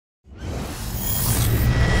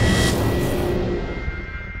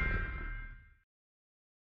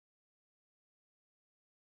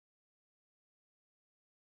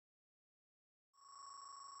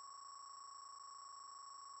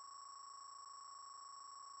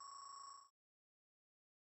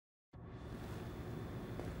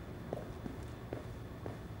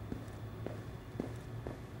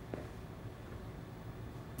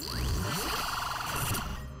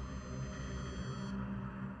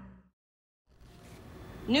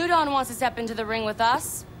New Dawn wants to step into the ring with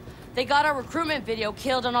us. They got our recruitment video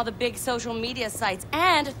killed on all the big social media sites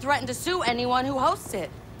and threatened to sue anyone who hosts it.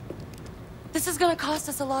 This is gonna cost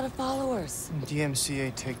us a lot of followers.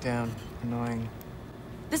 DMCA takedown. Annoying.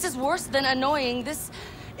 This is worse than annoying. This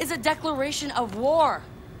is a declaration of war.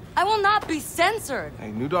 I will not be censored.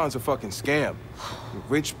 Hey, New Dawn's a fucking scam.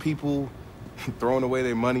 Rich people throwing away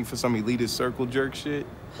their money for some elitist circle jerk shit.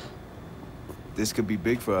 This could be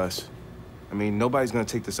big for us. I mean, nobody's gonna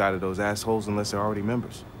take the side of those assholes unless they're already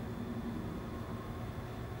members.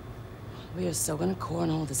 We are so gonna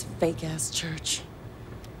cornhole this fake-ass church.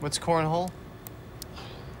 What's cornhole?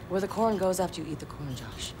 Where the corn goes after you eat the corn,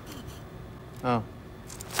 Josh. Oh.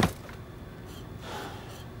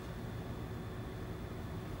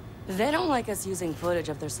 They don't like us using footage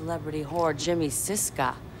of their celebrity whore, Jimmy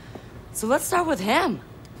Siska. So let's start with him.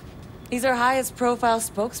 He's our highest profile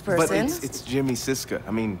spokesperson. But it's Jimmy Siska.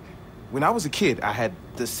 I mean, when I was a kid, I had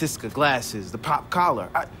the Siska glasses, the pop collar.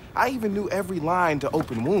 I even knew every line to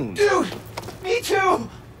open wounds. Dude, me too!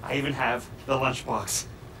 I even have the lunchbox.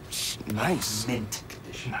 Nice. Mint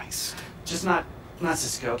condition. Nice. Just not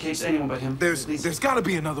Siska, okay? Just anyone but him. There's gotta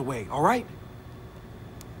be another way, all right?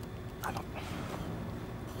 I don't...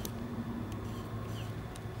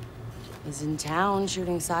 He's in town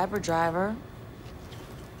shooting Cyber Driver.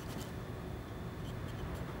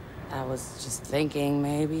 I was just thinking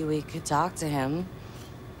maybe we could talk to him.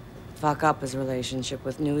 Fuck up his relationship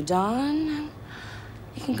with New Dawn.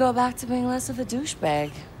 He can go back to being less of a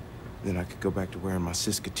douchebag. Then I could go back to wearing my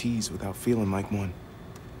Siska tees without feeling like one.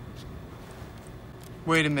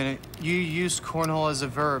 Wait a minute. You used cornhole as a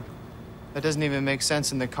verb. That doesn't even make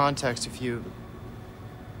sense in the context if you...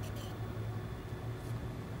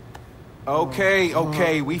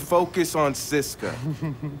 Okay, we focus on Siska.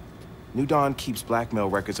 New Dawn keeps blackmail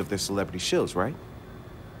records of their celebrity shills, right?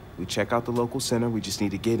 We check out the local center, we just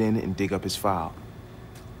need to get in and dig up his file.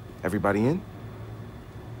 Everybody in?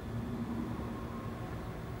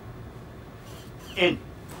 In.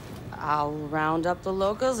 I'll round up the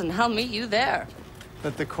locals and I'll meet you there.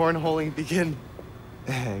 Let the cornholing begin.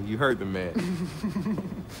 You heard the man.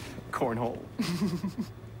 Cornhole.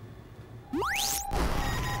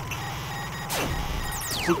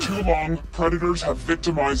 For too long, predators have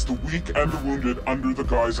victimized the weak and the wounded under the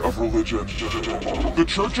guise of religion. The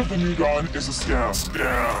Church of the New Dawn is a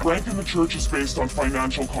scam. Rank in the church is based on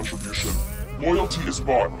financial contribution. Loyalty is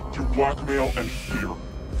bought through blackmail and fear.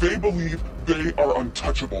 They believe they are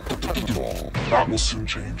untouchable. That will soon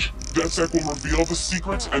change. Dedsec will reveal the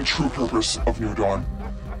secrets and true purpose of New Dawn.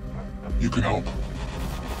 You can help.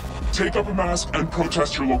 Take up a mask and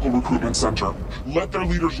protest your local recruitment center. Let their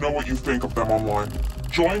leaders know what you think of them online.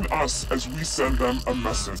 Join us as we send them a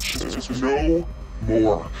message. No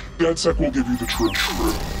more. Dedsec will give you the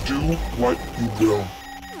truth. Do what you will.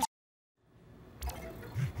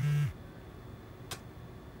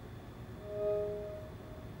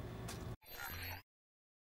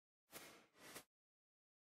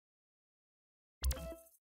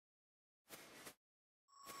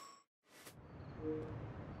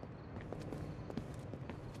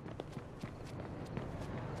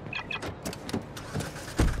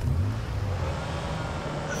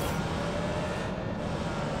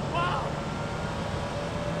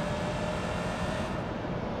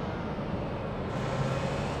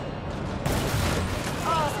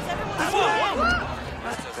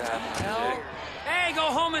 Hey, go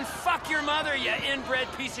home and fuck your mother, you inbred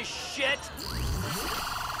piece of shit!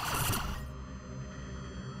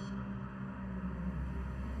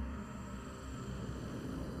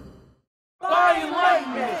 Buy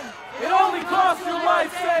enlightenment! It only costs your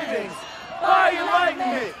life savings! Buy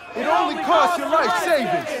enlightenment! It only costs your life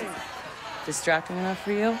savings! Distracting enough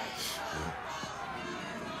for you?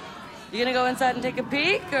 You gonna go inside and take a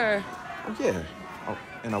peek, or? Oh, yeah. Oh,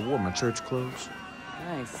 and I wore my church clothes.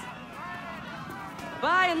 Nice.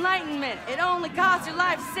 Buy enlightenment. It only costs your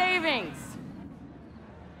life savings.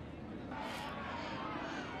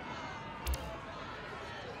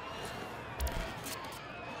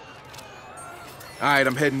 All right,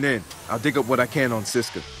 I'm heading in. I'll dig up what I can on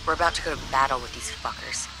Siska. We're about to go to battle with these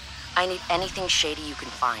fuckers. I need anything shady you can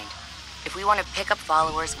find. If we want to pick up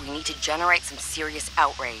followers, we need to generate some serious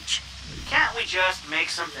outrage. Can't we just make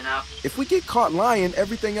something up? If we get caught lying,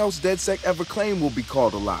 everything else Dedsec ever claimed will be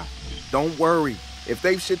called a lie. Don't worry. If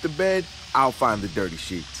they've shit the bed, I'll find the dirty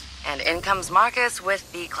sheets. And in comes Marcus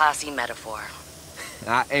with the classy metaphor.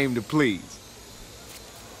 I aim to please.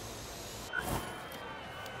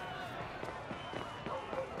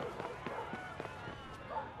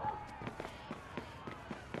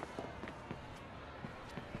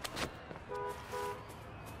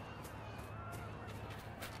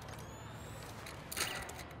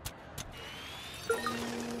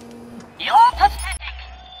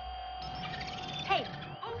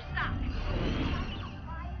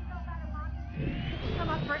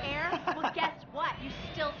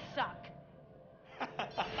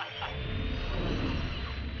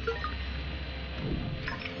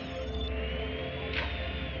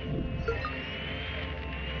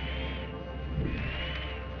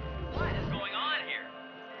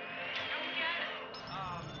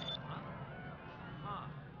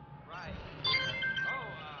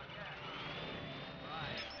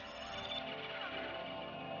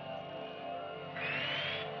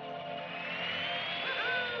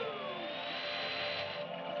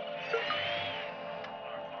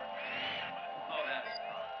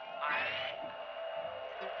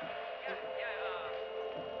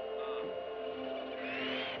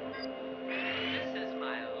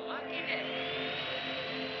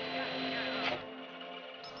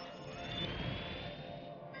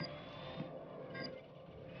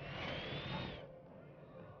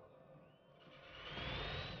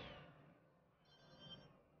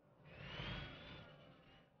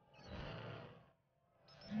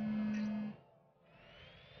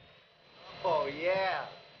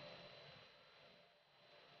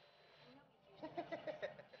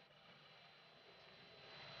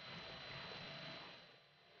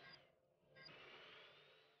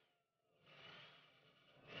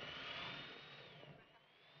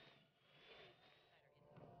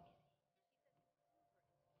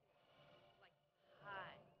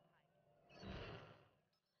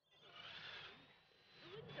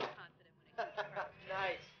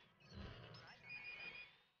 Nice.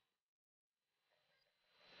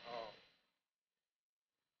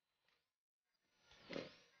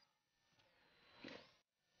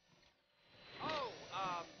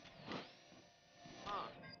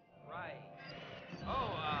 Right.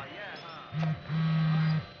 Yeah, huh.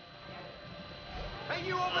 Hey,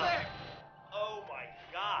 you over there! Oh my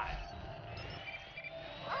god.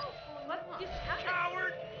 Oh, well, what just happened?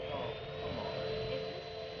 Coward!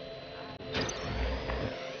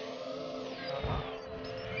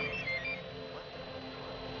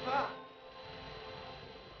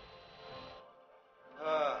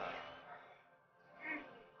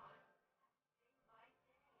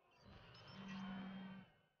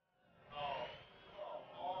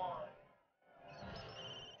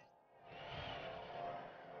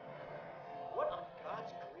 What on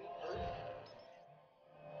God's green earth?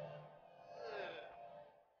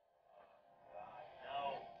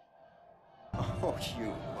 Oh, you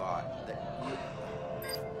lot.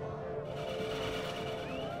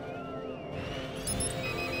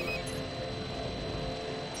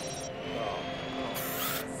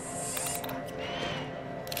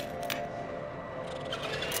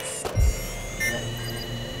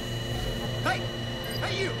 Hey!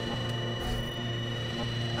 Hey, you!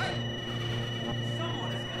 Hey!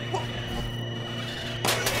 Someone is gonna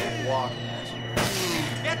Walk.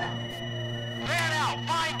 Get out! Man out!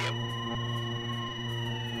 Find him!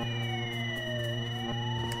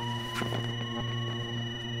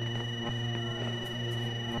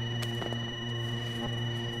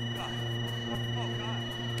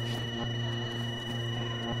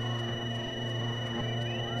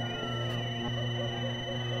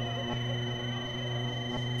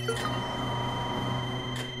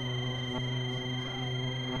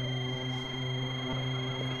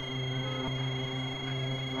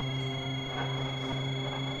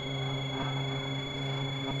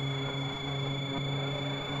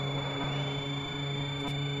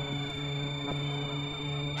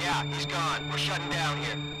 Yeah, he's gone. We're shutting down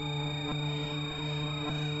here.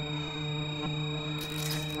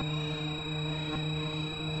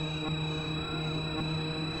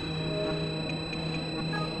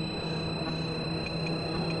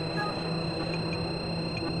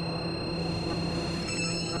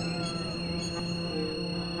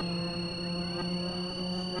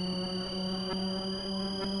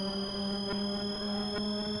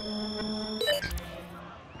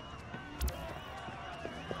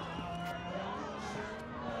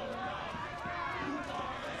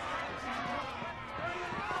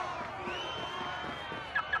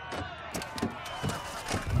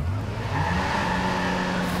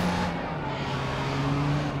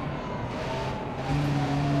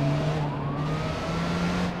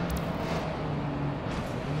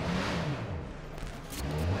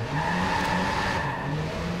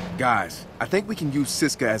 Guys, I think we can use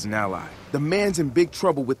Siska as an ally. The man's in big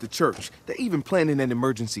trouble with the church. They're even planning an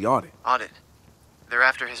emergency audit. Audit? They're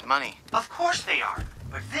after his money. Of course they are,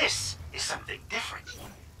 but this is something different.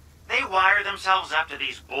 They wire themselves up to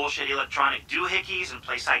these bullshit electronic doohickeys and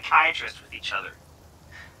play psychiatrist with each other.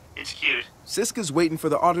 It's cute. Siska's waiting for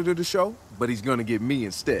the auditor to show, but he's gonna get me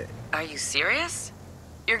instead. Are you serious?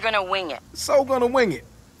 You're gonna wing it. So gonna wing it.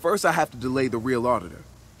 First, I have to delay the real auditor.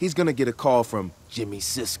 He's gonna get a call from Jimmy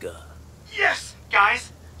Siska. Yes!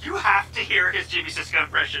 Guys, you have to hear his Jimmy Siska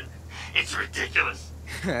impression. It's ridiculous.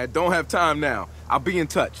 I don't have time now. I'll be in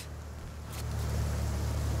touch.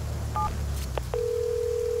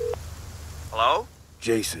 Hello?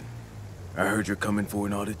 Jason, I heard you're coming for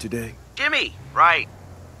an audit today. Jimmy! Right.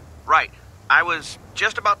 I was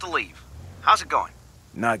just about to leave. How's it going?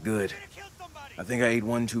 Not good. I think I ate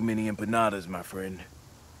one too many empanadas, my friend.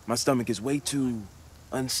 My stomach is way too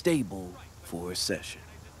unstable for a session,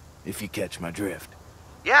 if you catch my drift.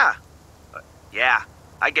 Yeah. Yeah,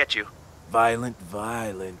 I get you. Violent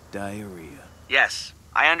diarrhea. Yes,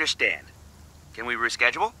 I understand. Can we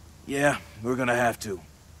reschedule? Yeah, we're gonna have to.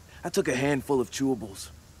 I took a handful of chewables.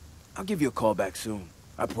 I'll give you a call back soon,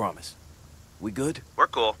 I promise. We good? We're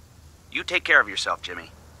cool. You take care of yourself,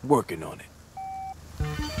 Jimmy. Working on it.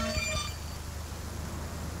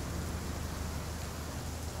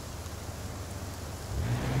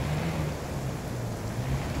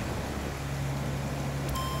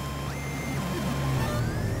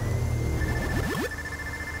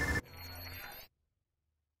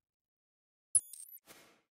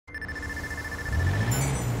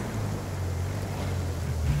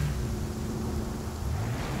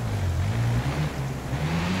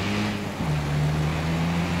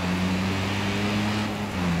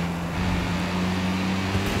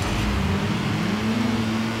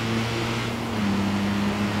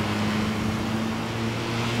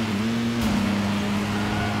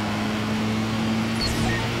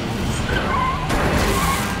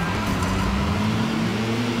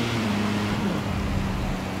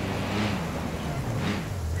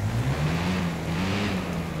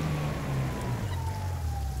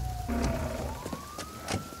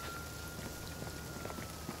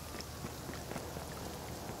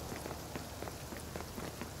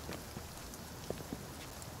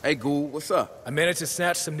 Hey, Gould, what's up? I managed to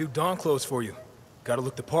snatch some new Dawn clothes for you. Gotta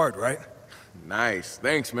look the part, right? Nice.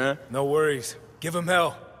 Thanks, man. No worries. Give him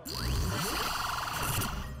hell.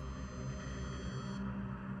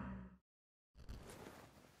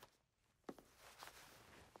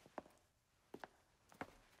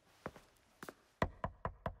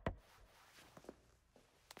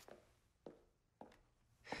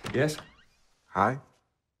 Yes? Hi,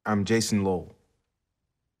 I'm Jason Lowell.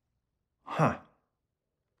 Huh.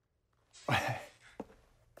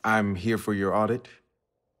 I'm here for your audit.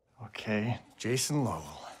 Okay, Jason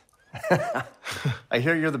Lowell. I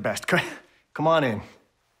hear you're the best. Come on in.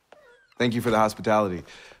 Thank you for the hospitality.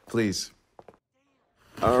 Please.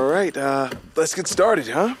 All right, let's get started,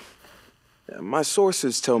 huh? My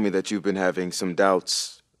sources tell me that you've been having some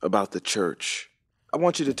doubts about the church. I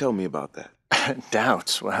want you to tell me about that.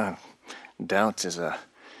 Doubts? Well, doubts is a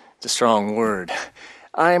strong word.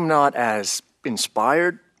 I'm not as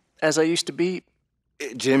inspired as I used to be.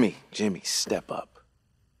 Jimmy, step up.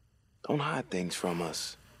 Don't hide things from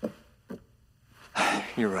us.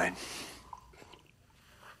 You're right.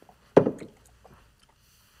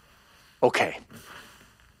 Okay,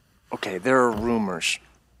 there are rumors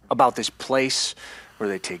about this place where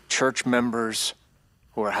they take church members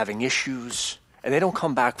who are having issues, and they don't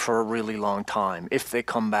come back for a really long time, if they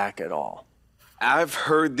come back at all. I've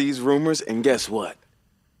heard these rumors, and guess what?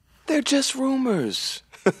 They're just rumors.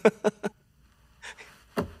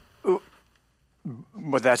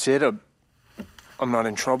 But that's it? I'm not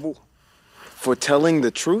in trouble? For telling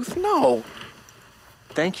the truth? No.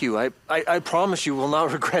 Thank you. I promise you will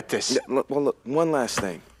not regret this. Yeah, well, look, one last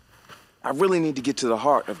thing. I really need to get to the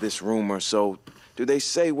heart of this rumor, so do they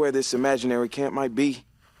say where this imaginary camp might be?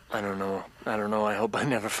 I don't know. I hope I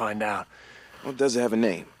never find out. Well, does it have a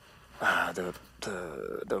name?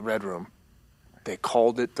 The Red Room. They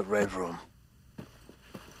called it the Red Room.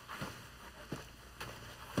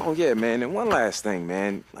 Oh, yeah, man, and one last thing,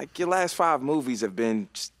 man. Like, your last 5 movies have been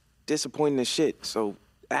just disappointing as shit, so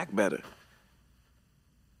act better.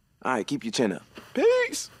 All right, keep your chin up.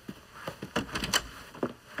 Peace!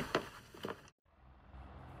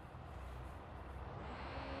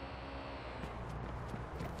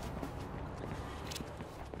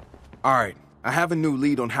 All right, I have a new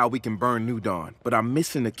lead on how we can burn New Dawn, but I'm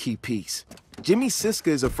missing a key piece. Jimmy Siska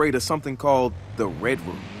is afraid of something called the Red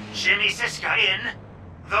Room. Jimmy Siska in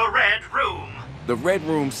the Red Room. The Red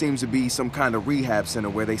Room seems to be some kind of rehab center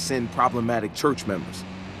where they send problematic church members.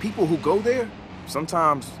 People who go there,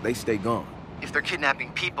 sometimes they stay gone. If they're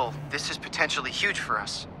kidnapping people, this is potentially huge for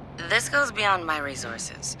us. This goes beyond my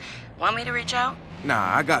resources. Want me to reach out?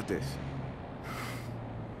 Nah, I got this.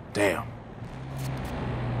 Damn.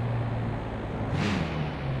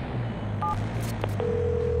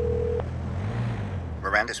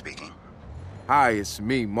 Miranda speaking. Hi, it's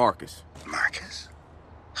me, Marcus. Marcus?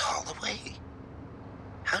 Holloway?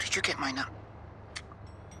 How did you get my number?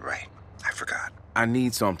 Right, I forgot. I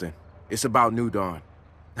need something. It's about New Dawn.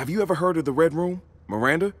 Have you ever heard of the Red Room,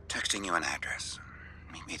 Miranda? Texting you an address.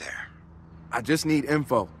 Meet me there. I just need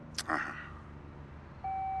info. Uh-huh.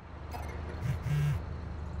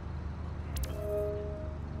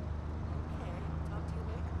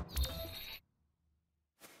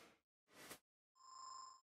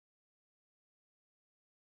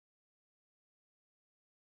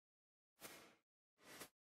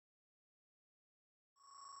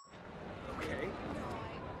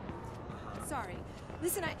 Sorry.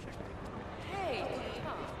 Listen, Hey.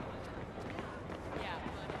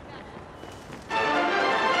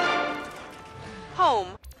 Home.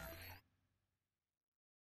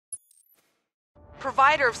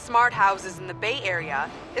 Provider of smart houses in the Bay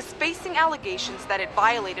Area is facing allegations that it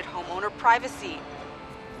violated homeowner privacy.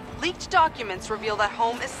 Leaked documents reveal that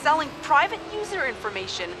Home is selling private user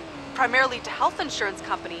information primarily to health insurance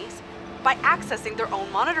companies by accessing their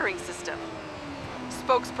own monitoring system.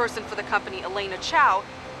 Spokesperson for the company, Elena Chow,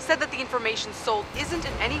 said that the information sold isn't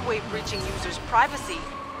in any way breaching users' privacy,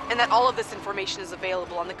 and that all of this information is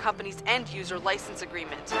available on the company's end-user license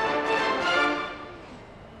agreement.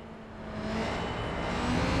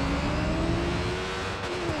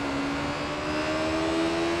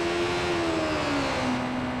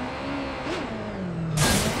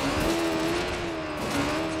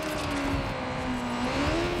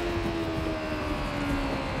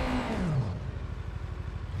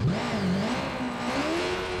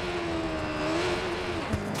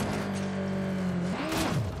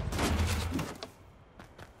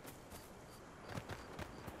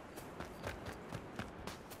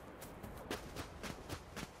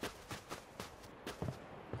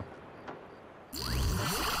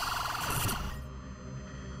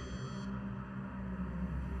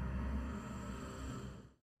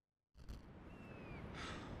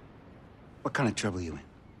 What kind of trouble you in?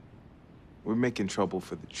 We're making trouble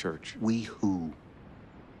for the church. We who?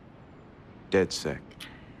 Dedsec.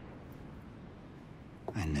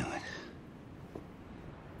 I knew it.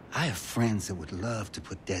 I have friends that would love to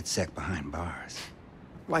put Dedsec behind bars.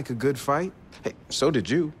 Like a good fight? Hey, so did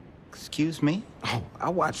you. Excuse me? Oh, I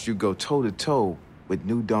watched you go toe-to-toe with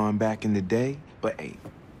New Dawn back in the day, but hey,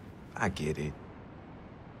 I get it.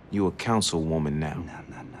 You a councilwoman now. No.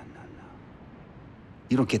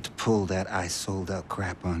 You don't get to pull that I sold out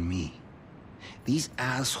crap on me. These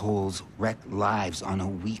assholes wreck lives on a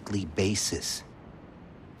weekly basis.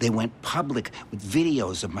 They went public with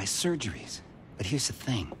videos of my surgeries. But here's the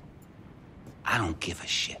thing. I don't give a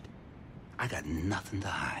shit. I got nothing to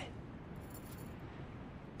hide.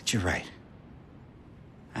 But you're right.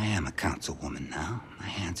 I am a councilwoman now. My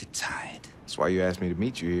hands are tied. That's why you asked me to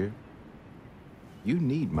meet you here. You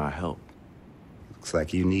need my help. Looks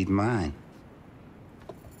like you need mine.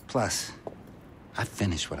 Plus, I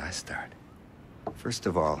finished what I started. First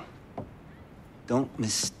of all, don't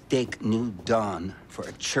mistake New Dawn for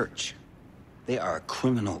a church. They are a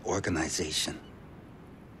criminal organization.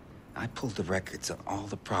 I pulled the records of all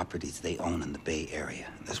the properties they own in the Bay Area.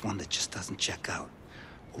 There's one that just doesn't check out.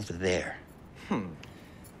 Over there. They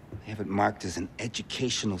have it marked as an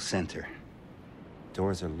educational center.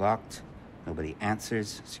 Doors are locked. Nobody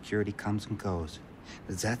answers. Security comes and goes.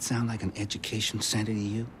 Does that sound like an education center to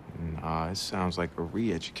you? Nah, it sounds like a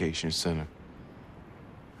re-education center.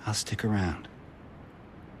 I'll stick around.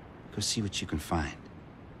 Go see what you can find.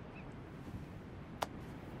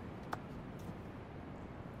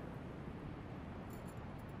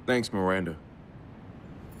 Thanks, Miranda.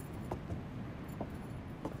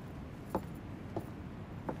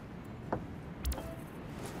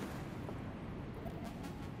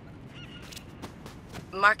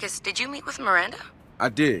 Marcus, did you meet with Miranda? I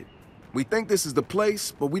did. We think this is the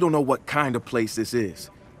place, but we don't know what kind of place this is.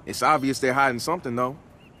 It's obvious they're hiding something, though.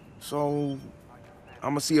 So, I'm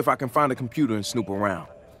gonna see if I can find a computer and snoop around.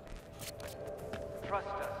 Trust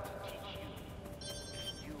us to teach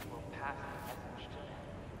you. You will pass the message to them.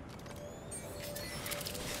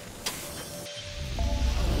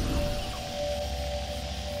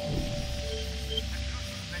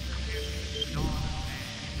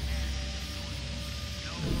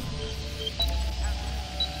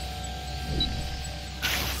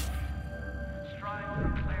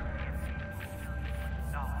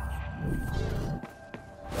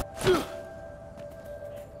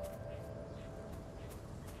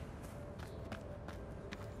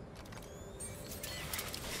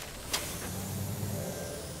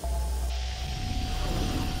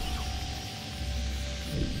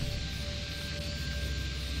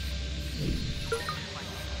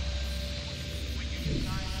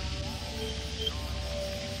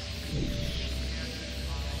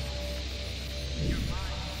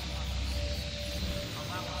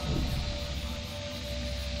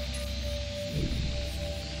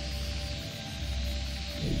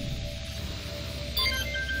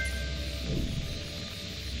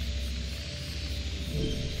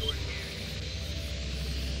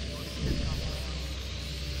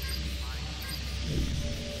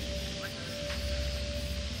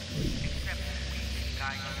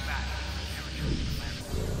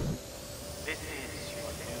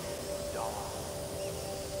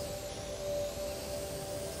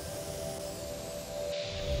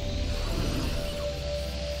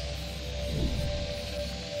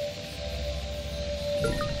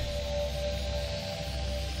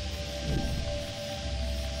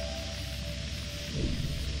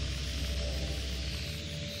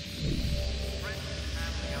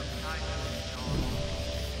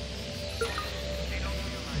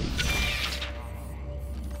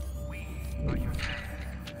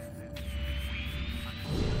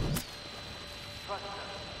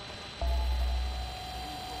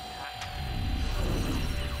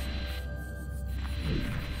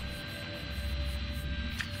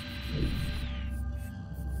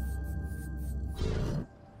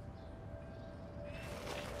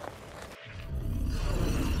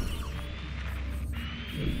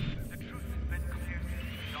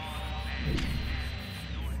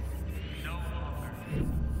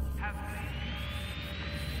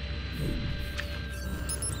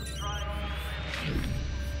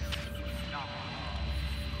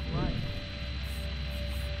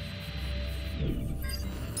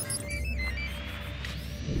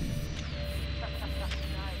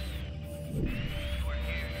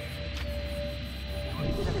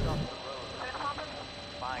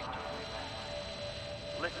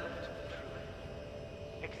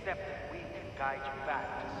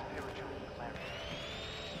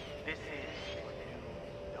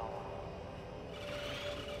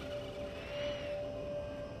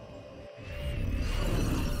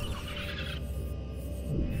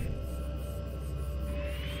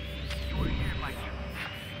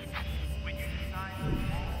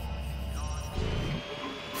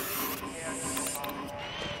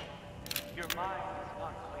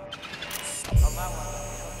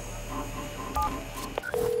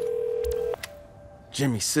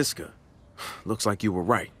 Jimmy Siska. Looks like you were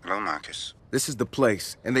right. Hello, Marcus. This is the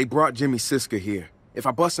place, and they brought Jimmy Siska here. If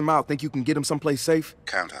I bust him out, think you can get him someplace safe?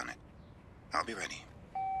 Count on it. I'll be ready.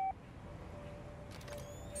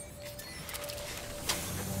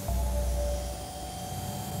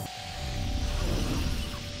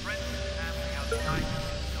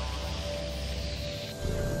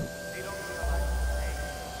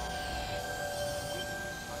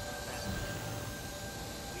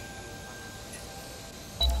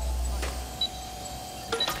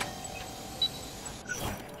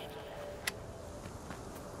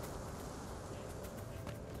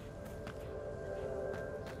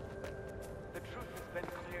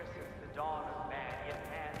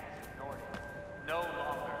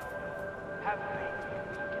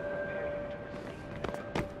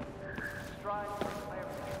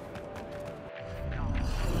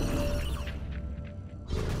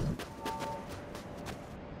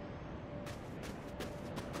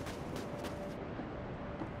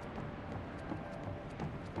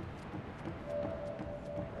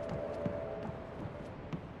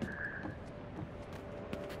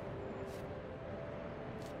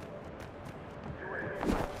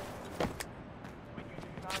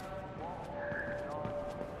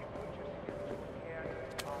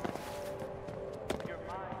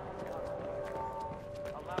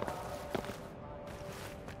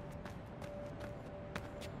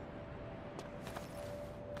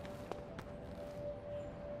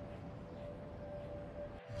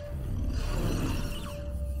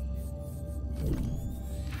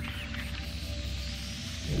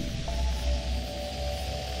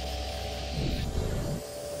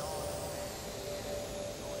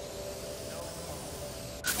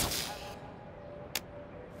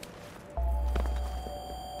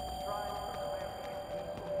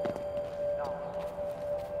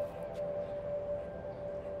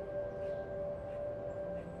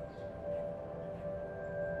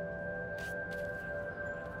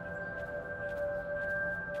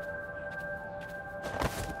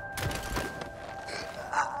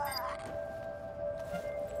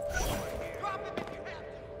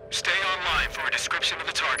 For a description of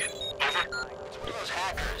the target. Over. It's one of those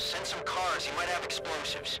hackers. Send some cars. He might have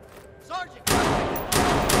explosives. Sergeant!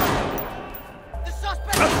 The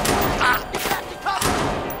suspect! Get back to cover!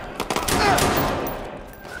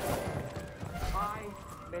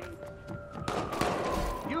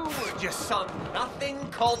 You were just some nothing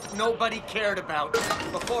cult nobody cared about.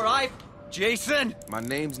 Before Jason! My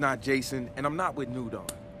name's not Jason, and I'm not with New Dawn.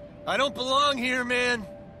 I don't belong here, man.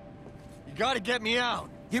 You gotta get me out.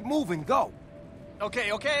 Get moving, go. Okay.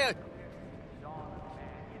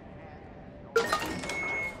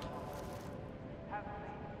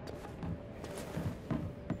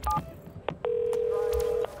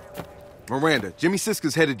 Miranda, Jimmy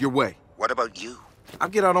Siska's headed your way. What about you? I'll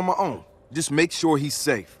get out on my own. Just make sure he's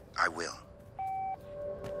safe. I will.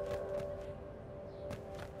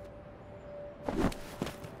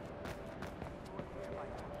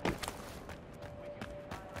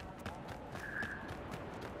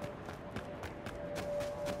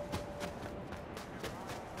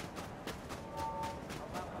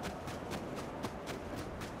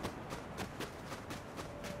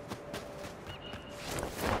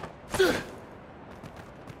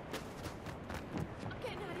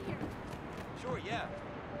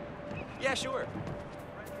 Yeah, sure.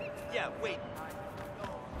 Yeah, wait.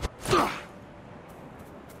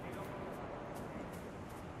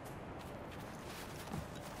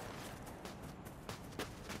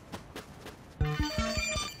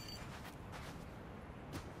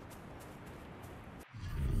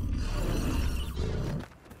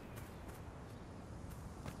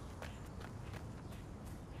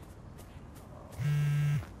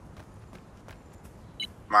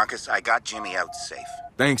 Marcus, I got Jimmy out safe.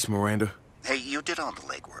 Thanks, Miranda. Hey, you did all the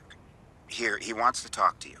legwork. Here, he wants to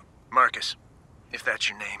talk to you. Marcus, if that's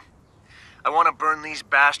your name. I want to burn these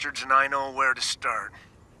bastards and I know where to start.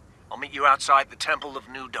 I'll meet you outside the Temple of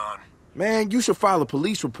New Dawn. Man, you should file a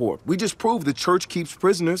police report. We just proved the church keeps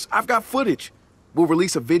prisoners. I've got footage. We'll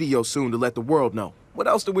release a video soon to let the world know. What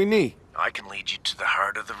else do we need? I can lead you to the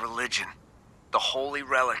heart of the religion. The holy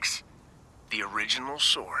relics. The original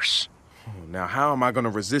source. Now, how am I going to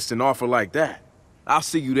resist an offer like that? I'll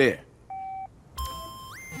see you there.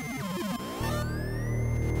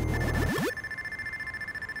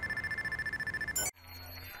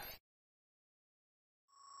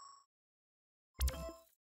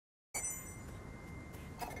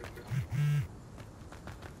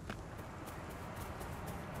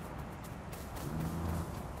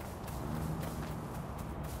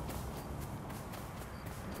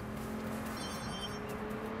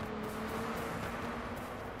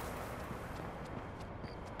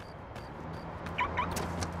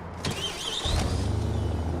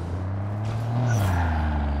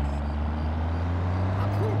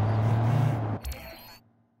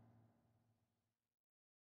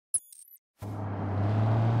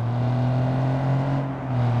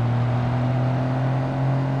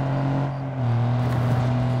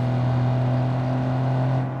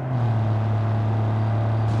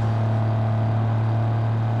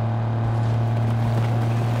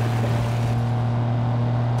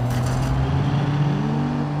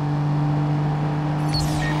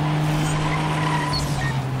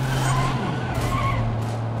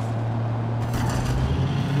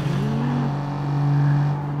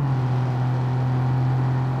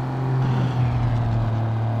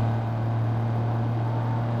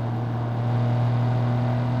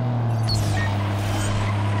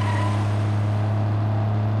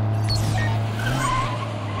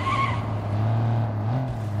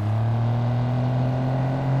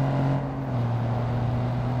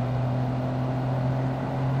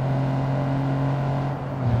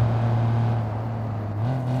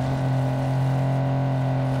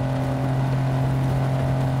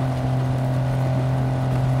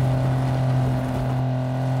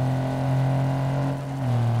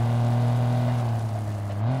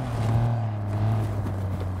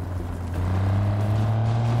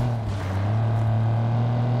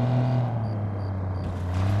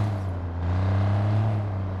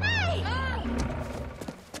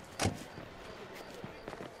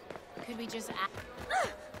 just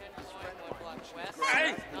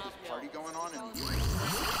Hey! There's a party going on in the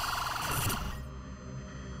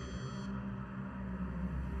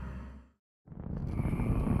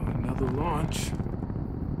Another launch.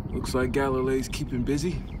 Looks like Galilee's keeping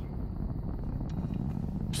busy.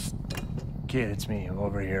 Psst. Kid, it's me. I'm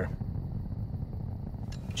over here.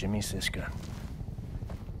 Jimmy Siska.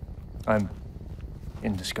 I'm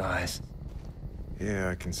in disguise. Yeah,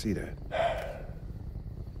 I can see that.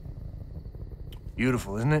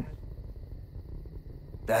 Beautiful, isn't it?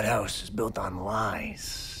 That house is built on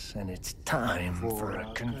lies, and it's time for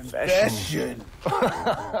a confession.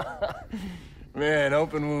 Man,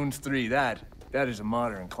 Open Wounds 3, that is a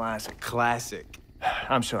modern classic. Classic.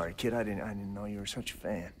 I'm sorry, kid. I didn't know you were such a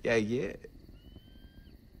fan. Yeah.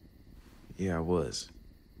 Yeah, I was.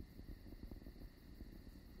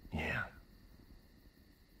 Yeah.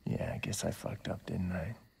 Yeah, I guess I fucked up, didn't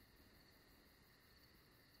I?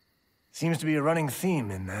 Seems to be a running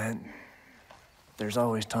theme in that. There's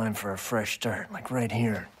always time for a fresh start, like right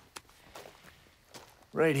here.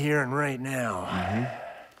 Right here and right now. Mm-hmm.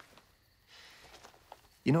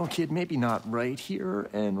 You know, kid, maybe not right here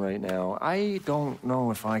and right now. I don't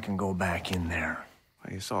know if I can go back in there.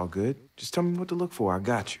 Hey, it's all good. Just tell me what to look for. I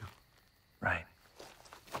got you. Right.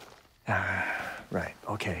 Right,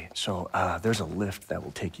 okay. So, there's a lift that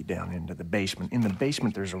will take you down into the basement. In the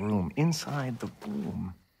basement, there's a room. Inside the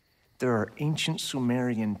room, there are ancient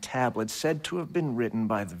Sumerian tablets said to have been written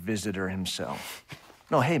by the visitor himself.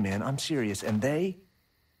 No, hey, man, I'm serious. And they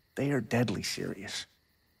are deadly serious.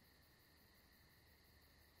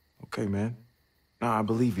 Okay, man. Nah, I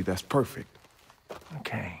believe you. That's perfect.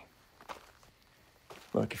 Okay.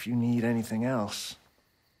 Look, if you need anything else,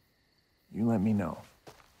 you let me know.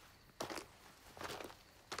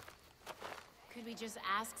 Could we just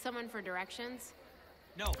ask someone for directions?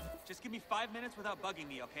 No, just give me 5 minutes without bugging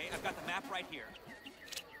me, okay? I've got the map right here.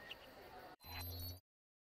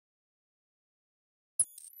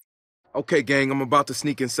 Okay, gang, I'm about to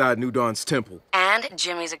sneak inside New Dawn's temple. And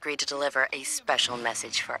Jimmy's agreed to deliver a special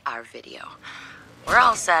message for our video. We're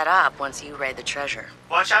all set up once you raid the treasure.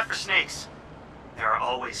 Watch out for snakes. There are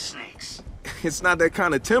always snakes. It's not that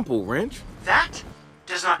kind of temple, Wrench. That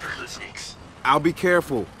does not preclude snakes. I'll be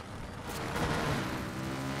careful.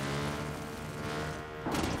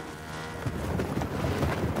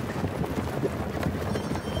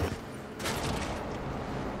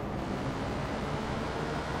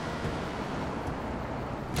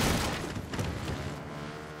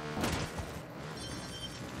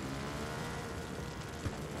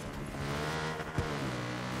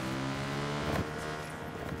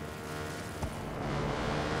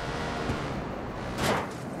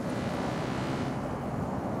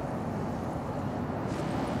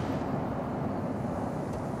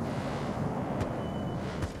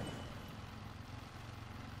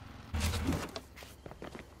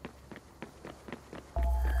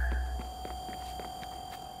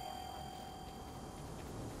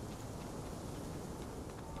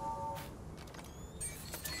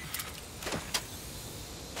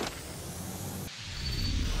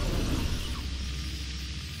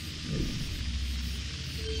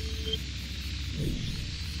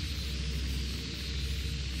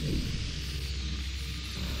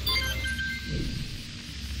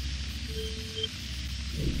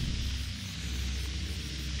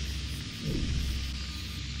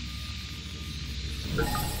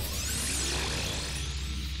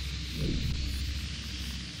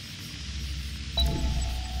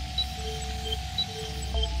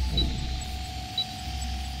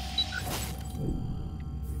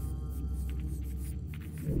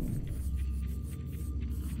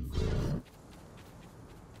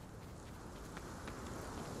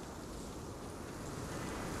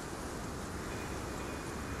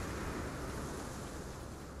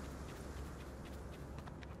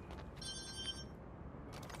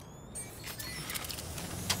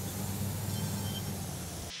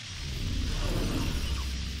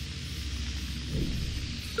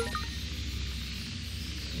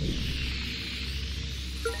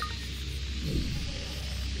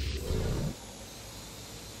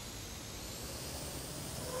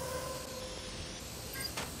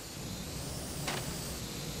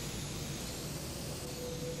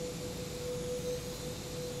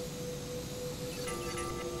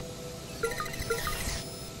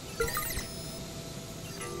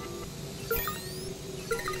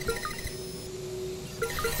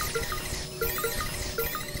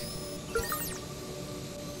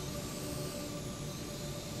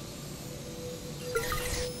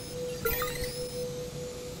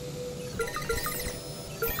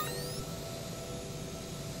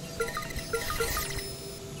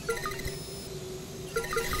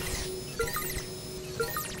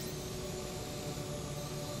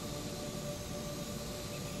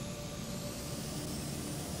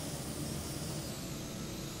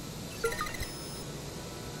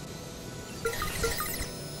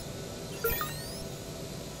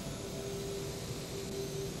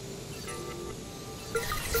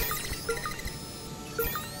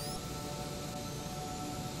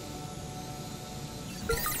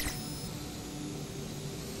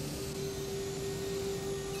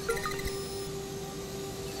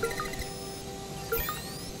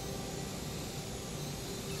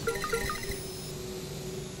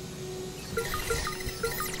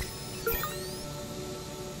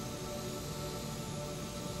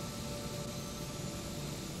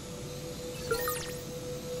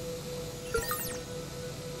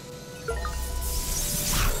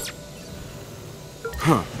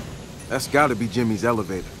 That's gotta be Jimmy's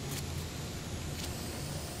elevator.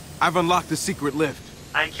 I've unlocked the secret lift.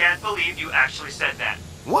 I can't believe you actually said that.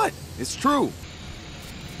 What? It's true.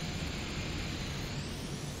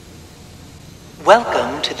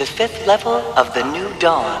 Welcome to the 5th level of the New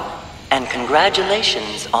Dawn, and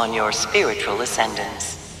congratulations on your spiritual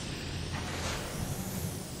ascendance.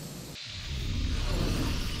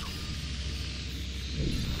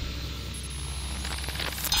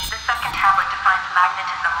 The second tablet defines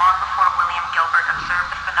magnetism long before William Gilbert observed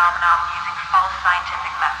the phenomenon using false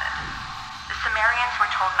scientific method. The Sumerians were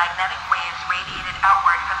told magnetic waves radiated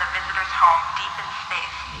outward from the visitor's home deep in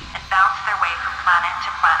space and bounced their way from planet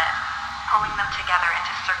to planet, pulling them together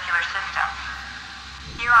into circular systems.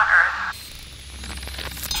 Here on Earth,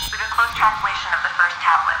 with a close translation of the first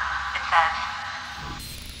tablet, it says,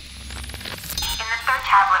 in the third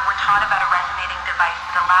tablet, we're taught about a resonating device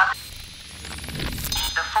that allows...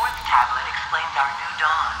 The fourth tablet explains our new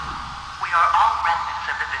dawn. We are all remnants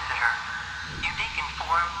of the visitor, unique in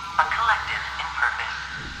form, a collective in purpose.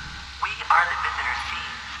 We are the visitor's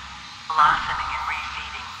seeds, blossoming and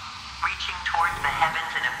reseeding, reaching towards the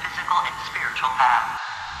heavens in a physical and spiritual path,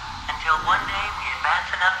 until one day we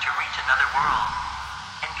advance enough to reach another world,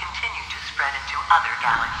 and continue to spread into other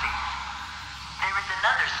galaxies. There is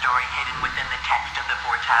another story hidden within the text of the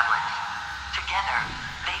 4 tablets. Together,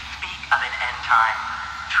 they speak of an end time,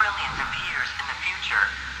 trillions of years in the future,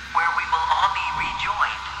 where we will all be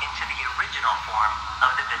rejoined into the original form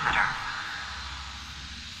of the visitor.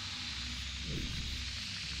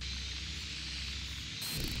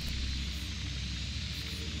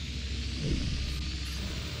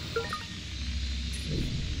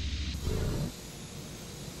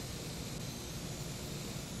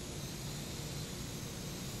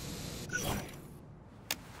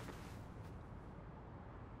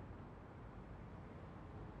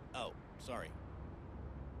 Oh, sorry.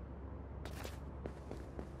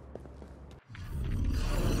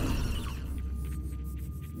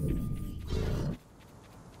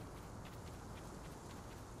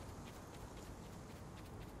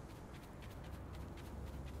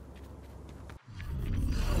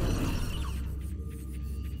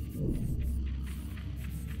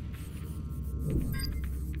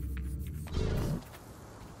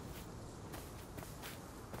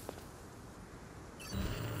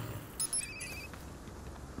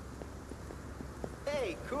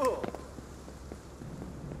 Hey, cool.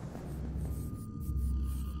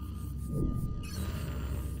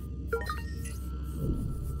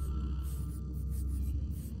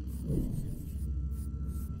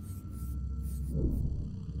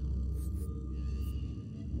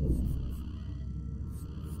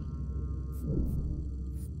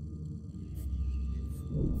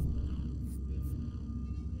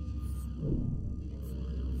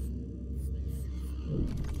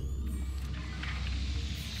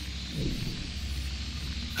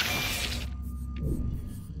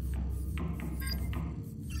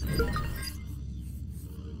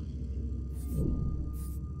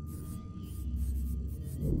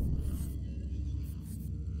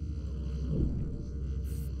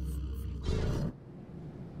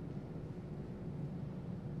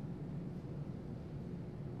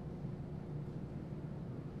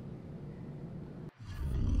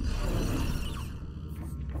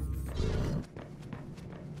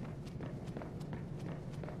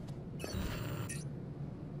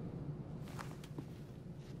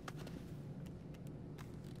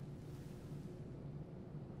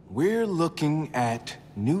 We're looking at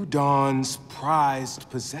New Dawn's prized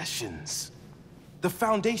possessions. The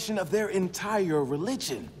foundation of their entire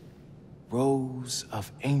religion. Rows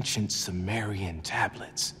of ancient Sumerian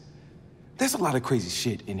tablets. There's a lot of crazy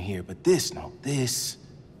shit in here, but this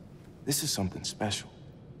is something special.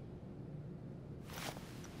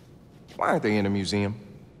 Why aren't they in a museum?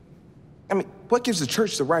 I mean, what gives the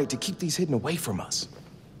church the right to keep these hidden away from us?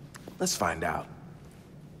 Let's find out.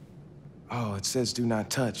 Oh, it says do not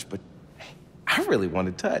touch, but I really want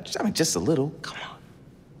to touch. I mean, just a little. Come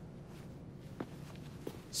on.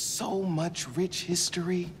 So much rich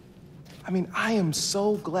history. I mean, I am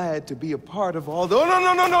so glad to be a part of all the... Oh,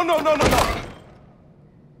 no.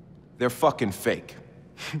 They're fucking fake.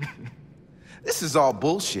 This is all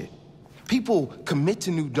bullshit. People commit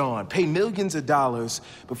to New Dawn, pay millions of dollars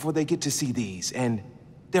before they get to see these, and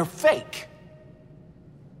they're fake.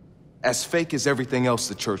 As fake as everything else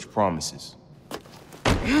the church promises.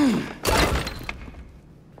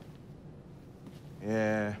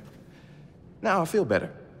 Yeah. Now I feel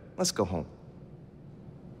better. Let's go home.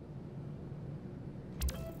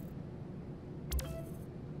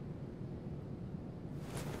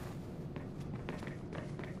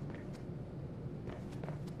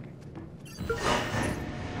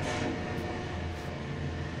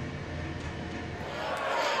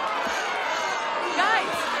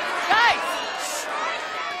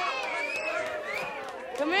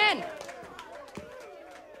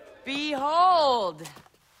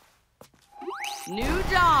 New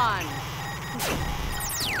Dawn.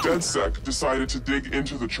 Dedsec decided to dig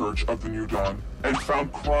into the Church of the New Dawn and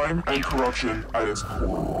found crime and corruption at its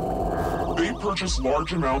core. They purchased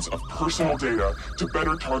large amounts of personal data to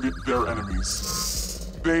better target their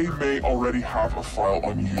enemies. They may already have a file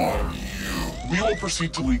on you. We will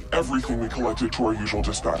proceed to leak everything we collected to our usual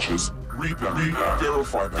dispatches. Read them,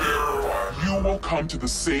 verify them. You will come to the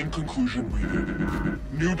same conclusion we did.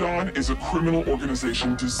 New Dawn is a criminal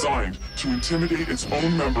organization designed to intimidate its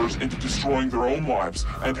own members into destroying their own lives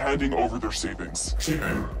and handing over their savings.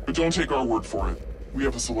 But don't take our word for it. We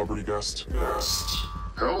have a celebrity guest.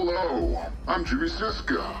 Hello, I'm Jimmy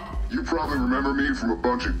Siska. You probably remember me from a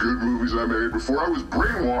bunch of good movies I made before I was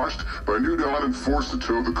brainwashed by New Dawn and forced to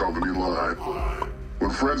toe the company line.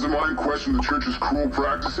 When friends of mine questioned the church's cruel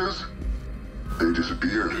practices, they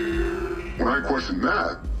disappeared. When I questioned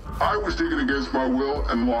that, I was taken against my will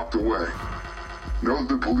and locked away. Know that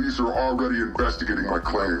the police are already investigating my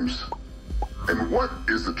claims. And what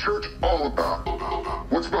is the church all about?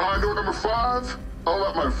 What's behind door number 5? I'll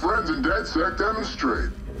let my friends in Dedsec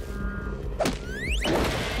demonstrate.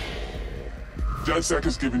 Dedsec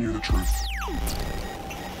has given you the truth.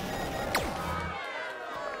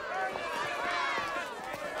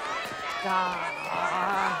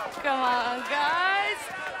 Come on, guys.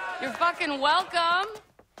 You're fucking welcome.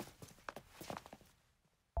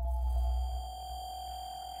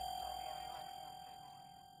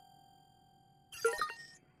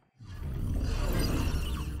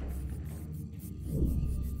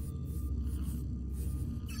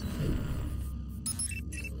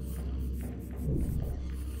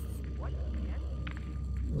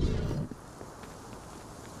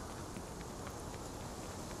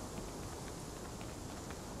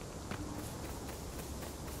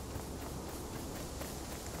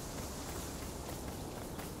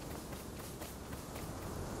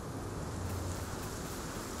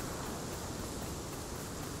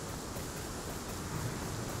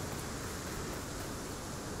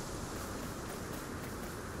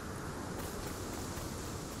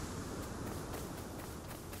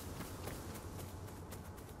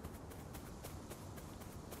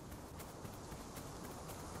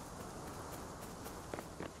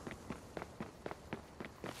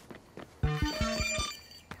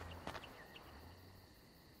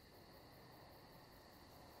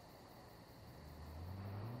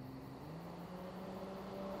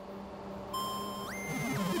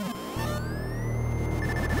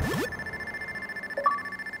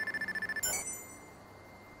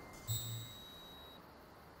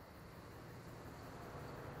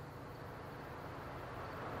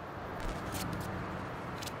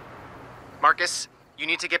 Marcus, you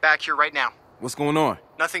need to get back here right now. What's going on?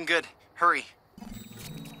 Nothing good. Hurry.